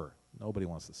suffer? Nobody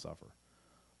wants to suffer.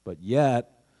 But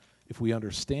yet, if we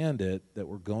understand it, that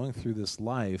we're going through this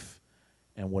life,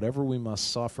 and whatever we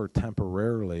must suffer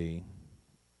temporarily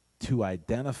to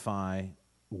identify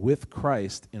with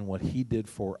Christ in what he did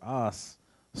for us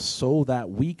so that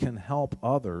we can help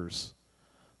others,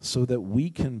 so that we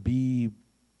can be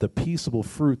the peaceable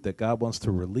fruit that God wants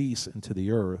to release into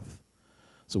the earth,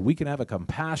 so we can have a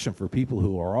compassion for people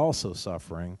who are also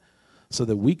suffering, so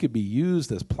that we could be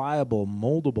used as pliable,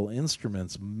 moldable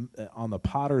instruments on the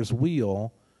potter's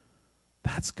wheel.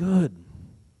 That's good.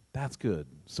 That's good.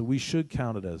 So we should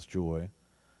count it as joy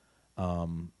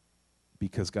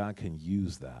because God can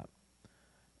use that.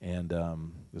 And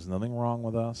there's nothing wrong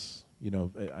with us. You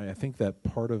know, I think that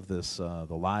part of this, the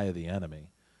lie of the enemy,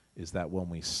 is that when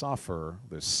we suffer,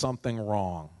 there's something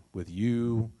wrong with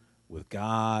you, with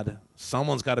God.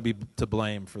 Someone's got to be to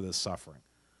blame for this suffering.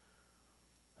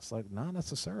 It's like, not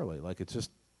necessarily. Like, it's just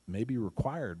maybe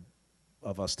required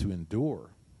of us to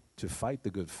endure, to fight the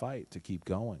good fight, to keep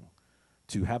going,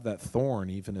 to have that thorn,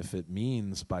 even if it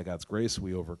means by God's grace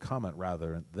we overcome it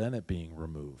rather than it being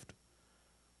removed.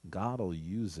 God will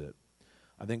use it.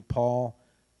 I think Paul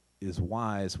is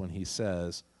wise when he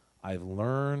says, I've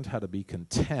learned how to be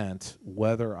content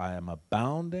whether I am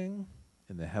abounding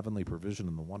in the heavenly provision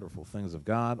and the wonderful things of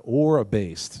God or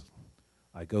abased.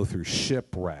 I go through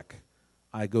shipwreck.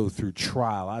 I go through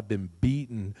trial. I've been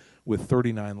beaten with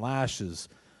 39 lashes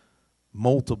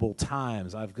multiple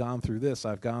times. I've gone through this.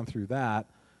 I've gone through that.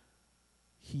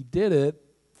 He did it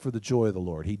for the joy of the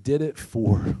Lord. He did it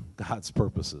for God's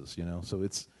purposes, you know. So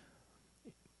it's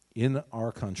in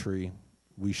our country,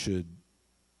 we should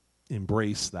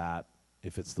embrace that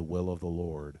if it's the will of the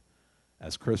Lord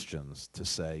as Christians to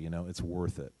say, you know, it's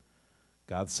worth it.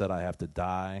 God said I have to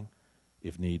die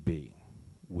if need be.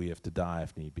 We have to die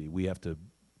if need be. We have to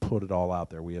put it all out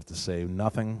there. We have to say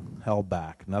nothing held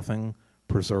back, nothing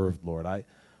preserved, Lord.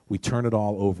 We turn it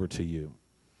all over to you.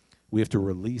 We have to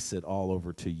release it all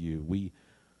over to you. We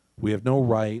have no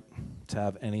right to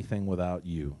have anything without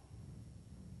you.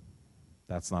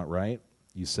 That's not right.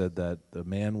 You said that the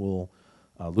man will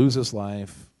lose his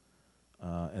life,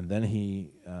 and then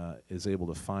he is able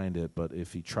to find it. But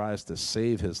if he tries to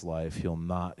save his life, he'll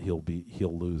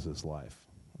lose his life.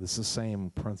 This is the same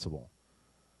principle.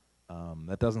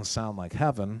 That doesn't sound like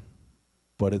heaven,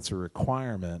 but it's a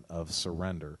requirement of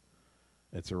surrender.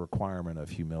 It's a requirement of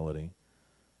humility.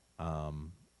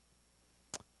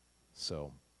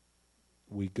 So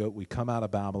we come out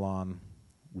of Babylon.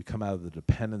 We come out of the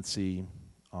dependency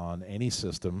on any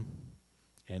system,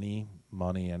 any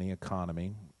money, any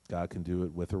economy. God can do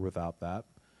it with or without that.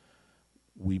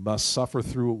 We must suffer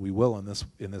through what we will in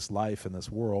this life, in this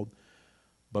world.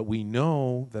 But we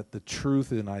know that the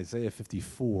truth in Isaiah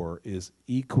 54 is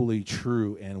equally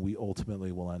true, and we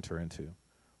ultimately will enter into,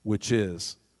 which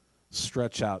is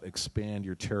stretch out, expand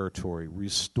your territory,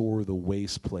 restore the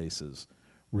waste places,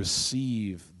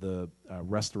 receive the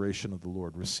restoration of the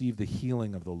Lord, receive the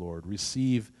healing of the Lord,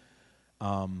 receive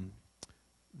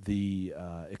the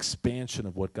expansion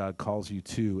of what God calls you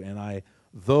to. And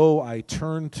though I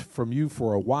turned from you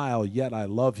for a while, yet I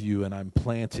love you, and I'm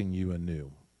planting you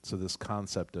anew. So this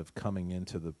concept of coming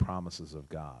into the promises of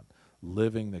God,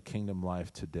 living the kingdom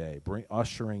life today,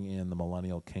 ushering in the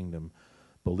millennial kingdom,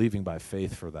 believing by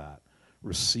faith for that,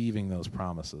 receiving those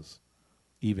promises,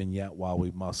 even yet while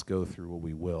we must go through what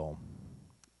we will,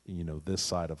 this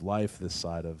side of life, this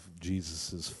side of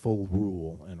Jesus' full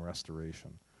rule and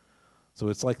restoration. So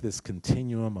it's like this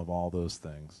continuum of all those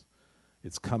things.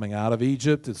 It's coming out of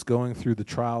Egypt, it's going through the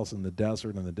trials in the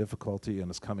desert and the difficulty, and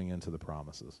it's coming into the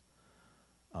promises.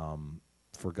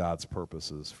 For God's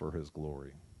purposes, for his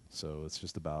glory. So it's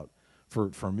just about,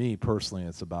 for me personally,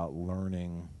 it's about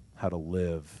learning how to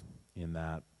live in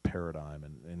that paradigm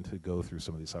and to go through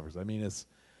some of these sufferings. I mean, it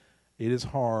is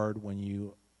hard when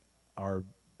you are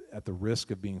at the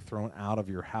risk of being thrown out of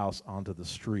your house onto the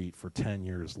street for 10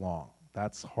 years long.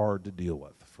 That's hard to deal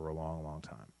with for a long, long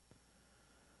time.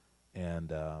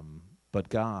 And but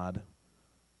God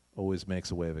always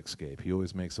makes a way of escape. He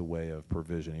always makes a way of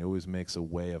provision. He always makes a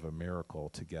way of a miracle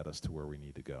to get us to where we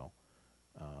need to go.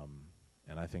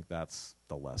 And I think that's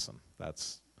the lesson.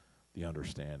 That's the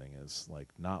understanding, is like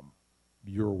not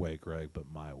your way, Greg, but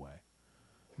my way.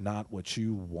 Not what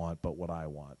you want, but what I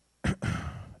want.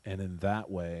 And in that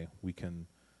way, we can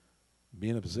be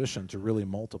in a position to really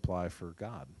multiply for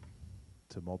God,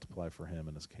 to multiply for him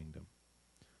and his kingdom.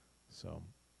 So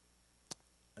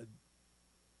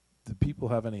do people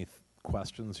have any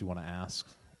questions you want to ask?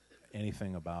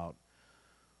 Anything about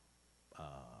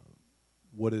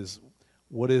what is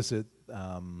it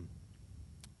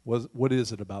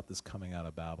about this coming out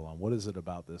of Babylon? What is it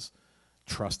about this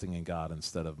trusting in God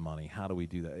instead of money? How do we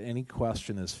do that? Any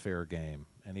question is fair game.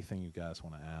 Anything you guys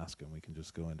want to ask, and we can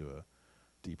just go into a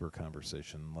deeper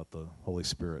conversation and let the Holy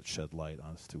Spirit shed light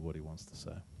as to what he wants to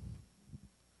say.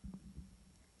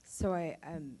 So I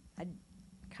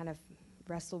kind of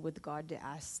wrestled with God to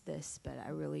ask this, but I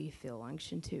really feel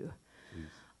unction to.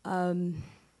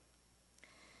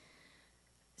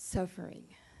 Suffering.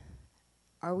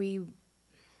 I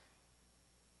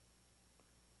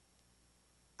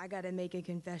got to make a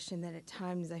confession that at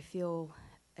times I feel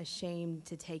ashamed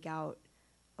to take out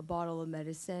a bottle of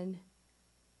medicine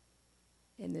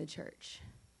in the church.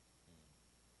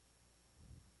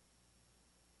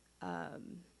 I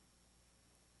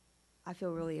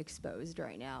feel really exposed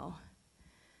right now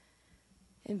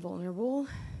and vulnerable.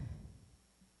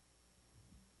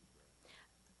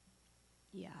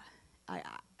 Yeah, I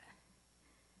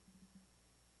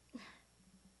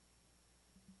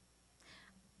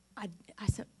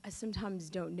sometimes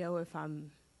don't know if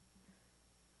I'm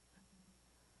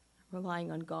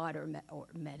relying on God or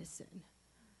medicine,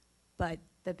 but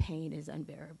the pain is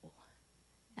unbearable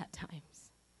at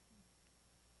times.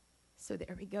 So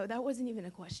there we go. That wasn't even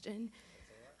a question.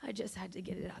 I just had to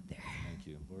get it out there. Thank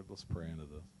you. Lord, let's pray into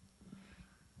this.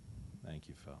 Thank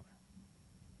you, Father.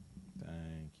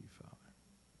 Thank you, Father.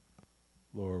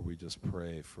 Lord, we just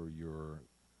pray for your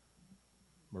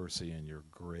mercy and your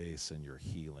grace and your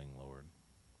healing, Lord.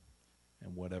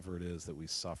 And whatever it is that we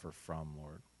suffer from,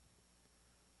 Lord,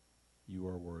 you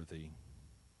are worthy.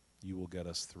 You will get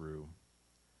us through.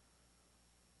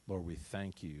 Lord, we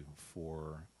thank you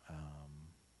for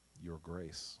your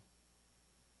grace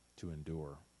to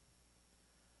endure.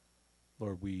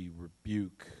 Lord, we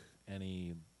rebuke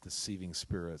any deceiving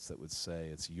spirits that would say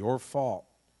it's your fault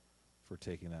for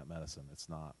taking that medicine. It's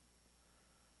not.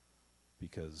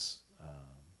 Because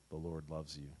the Lord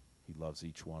loves you. He loves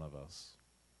each one of us.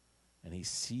 And he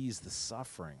sees the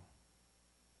suffering.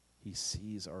 He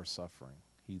sees our suffering.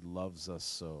 He loves us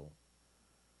so.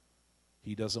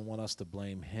 He doesn't want us to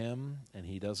blame him, and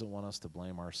he doesn't want us to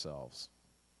blame ourselves.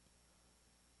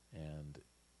 And,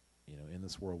 in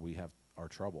this world we have our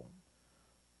trouble.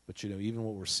 But, even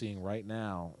what we're seeing right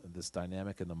now, this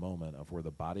dynamic in the moment of where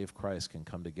the body of Christ can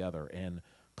come together and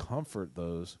comfort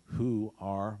those who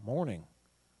are mourning.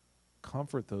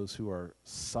 Comfort those who are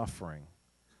suffering.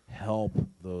 Help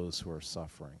those who are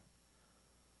suffering.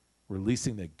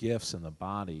 Releasing the gifts in the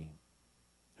body.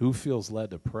 Who feels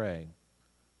led to pray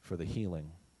for the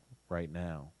healing right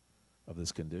now of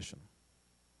this condition?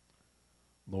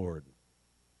 Lord,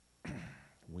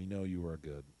 we know you are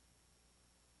good.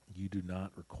 You do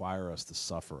not require us to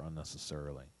suffer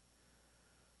unnecessarily.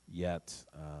 Yet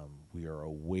we are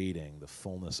awaiting the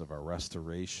fullness of our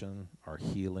restoration, our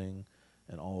healing,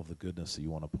 and all of the goodness that you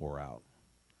want to pour out.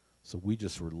 So we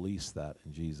just release that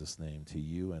in Jesus' name to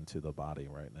you and to the body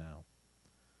right now.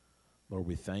 Lord,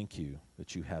 we thank you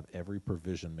that you have every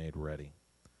provision made ready.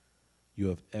 You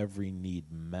have every need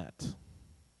met.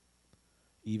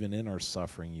 Even in our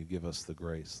suffering, you give us the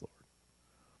grace, Lord.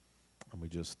 And we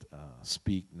just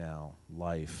speak now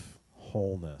life,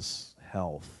 wholeness,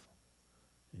 health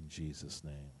in Jesus'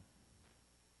 name.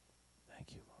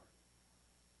 Thank you, Lord.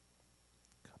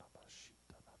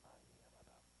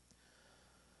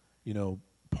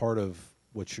 Part of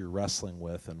what you're wrestling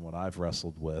with and what I've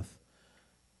wrestled with,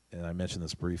 and I mentioned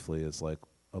this briefly, is like,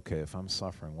 okay, if I'm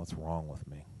suffering, what's wrong with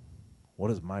me?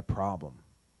 What is my problem?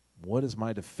 What is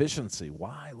my deficiency?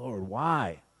 Why, Lord,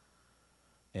 why?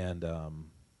 And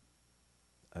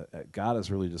God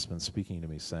has really just been speaking to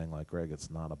me saying, like, Greg,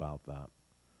 it's not about that.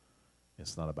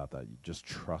 It's not about that. You just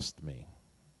trust me.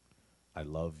 I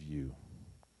love you.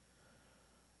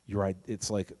 You're right.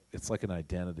 It's like an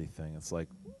identity thing. It's like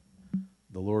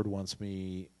the Lord wants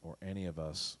me or any of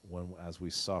us, as we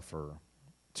suffer,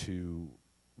 to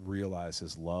realize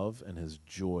his love and his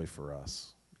joy for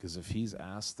us. Because if he's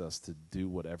asked us to do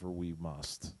whatever we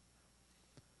must,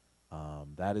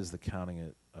 that is the counting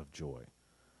it of joy.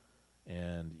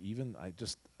 And even I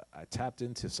tapped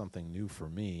into something new for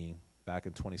me. Back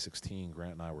in 2016,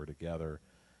 Grant and I were together,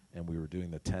 and we were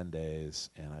doing the 10 days,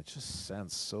 and I just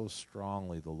sensed so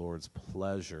strongly the Lord's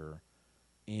pleasure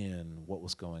in what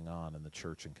was going on in the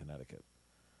church in Connecticut,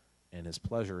 and his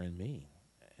pleasure in me.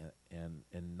 And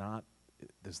not,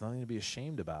 there's nothing to be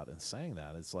ashamed about in saying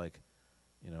that. It's like,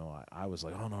 I was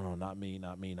like, oh, no, not me,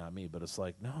 not me, not me. But it's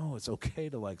like, no, it's okay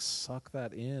to like suck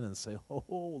that in and say, oh,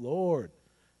 Lord,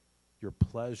 your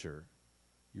pleasure,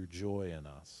 your joy in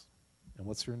us. And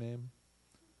what's your name?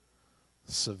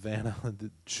 Savannah,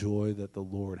 the joy that the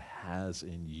Lord has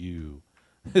in you,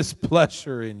 his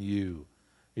pleasure in you.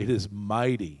 It is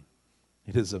mighty.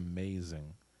 It is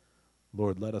amazing.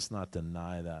 Lord, let us not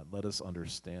deny that. Let us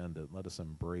understand it. Let us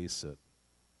embrace it.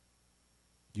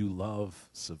 You love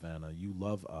Savannah. You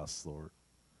love us, Lord.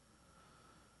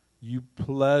 You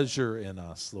pleasure in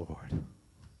us, Lord.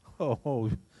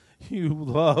 Oh, you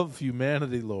love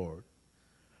humanity, Lord.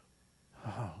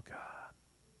 Oh, God.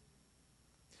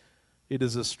 It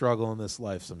is a struggle in this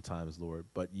life sometimes, Lord,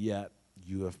 but yet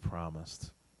you have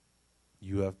promised.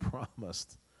 You have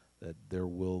promised that there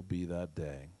will be that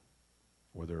day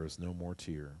where there is no more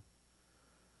tear.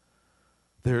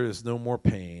 There is no more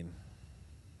pain.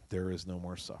 There is no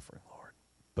more suffering, Lord.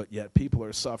 But yet people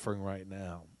are suffering right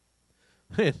now.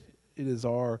 It is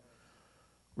our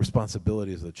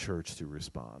responsibility as a church to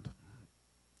respond,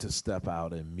 to step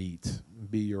out and meet,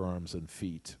 be your arms and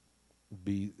feet,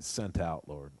 be sent out,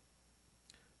 Lord,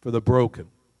 for the broken,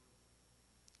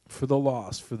 for the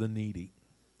lost, for the needy.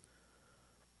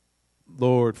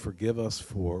 Lord, forgive us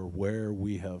for where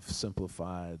we have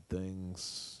simplified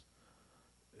things.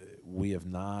 We have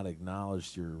not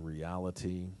acknowledged your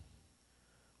reality.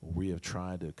 We have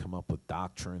tried to come up with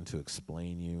doctrine to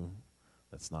explain you.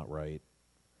 That's not right.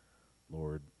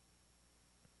 Lord,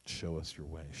 show us your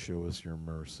way. Show us your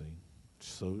mercy.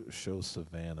 Show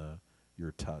Savannah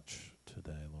your touch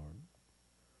today, Lord.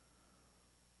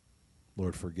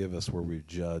 Lord, forgive us where we've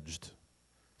judged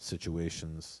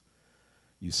situations.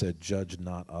 You said, judge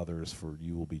not others, for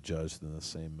you will be judged in the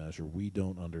same measure. We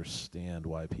don't understand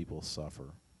why people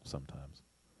suffer sometimes.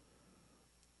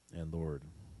 And Lord,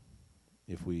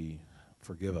 if we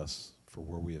forgive us for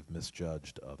where we have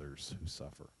misjudged others who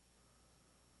suffer,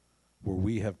 where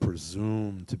we have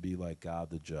presumed to be like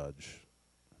God the judge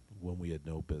when we had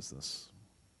no business,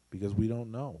 because we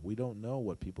don't know. We don't know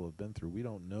what people have been through. We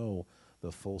don't know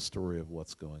the full story of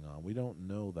what's going on. We don't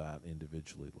know that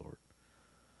individually, Lord.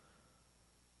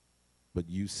 But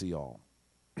you see all.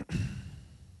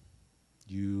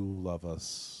 You love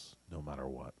us no matter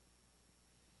what.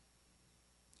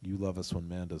 You love us when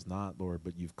man does not, Lord,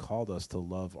 but you've called us to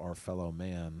love our fellow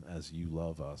man as you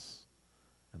love us.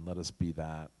 And let us be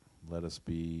that. Let us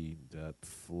be that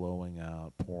flowing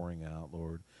out, pouring out,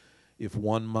 Lord. If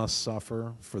one must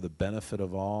suffer for the benefit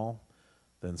of all,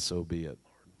 then so be it,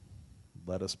 Lord.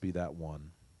 Let us be that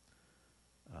one.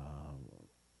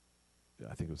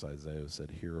 I think it was Isaiah who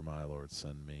said, "Here am I, Lord,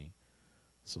 send me."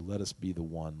 So let us be the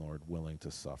one, Lord, willing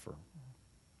to suffer,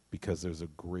 because there's a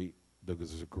greater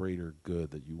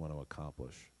good that you want to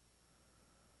accomplish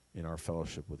in our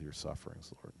fellowship with your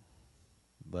sufferings, Lord.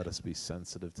 Let us be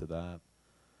sensitive to that.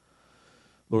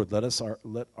 Lord,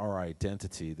 let our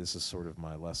identity, this is sort of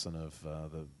my lesson of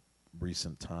the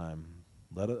recent time,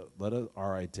 let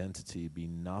our identity be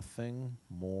nothing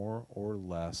more or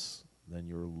less than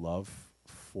your love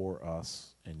for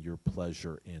us and your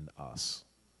pleasure in us.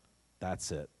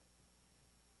 That's it.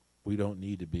 We don't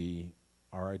need to be,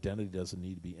 our identity doesn't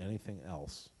need to be anything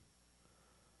else.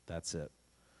 That's it.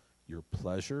 Your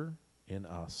pleasure in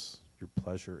us, your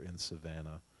pleasure in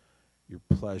Savannah, your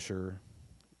pleasure,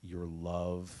 your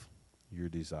love, your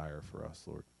desire for us,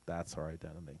 Lord. That's our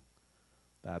identity.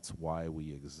 That's why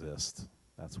we exist.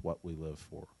 That's what we live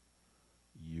for.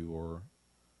 Your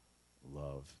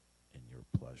love and your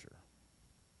pleasure.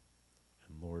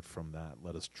 And Lord, from that,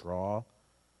 let us draw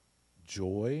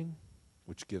joy,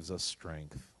 which gives us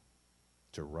strength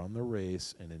to run the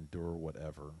race and endure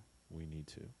whatever we need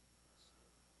to.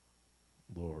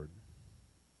 Lord,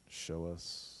 show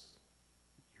us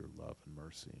your love and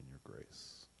mercy and your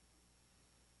grace.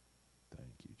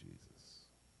 Thank you, Jesus.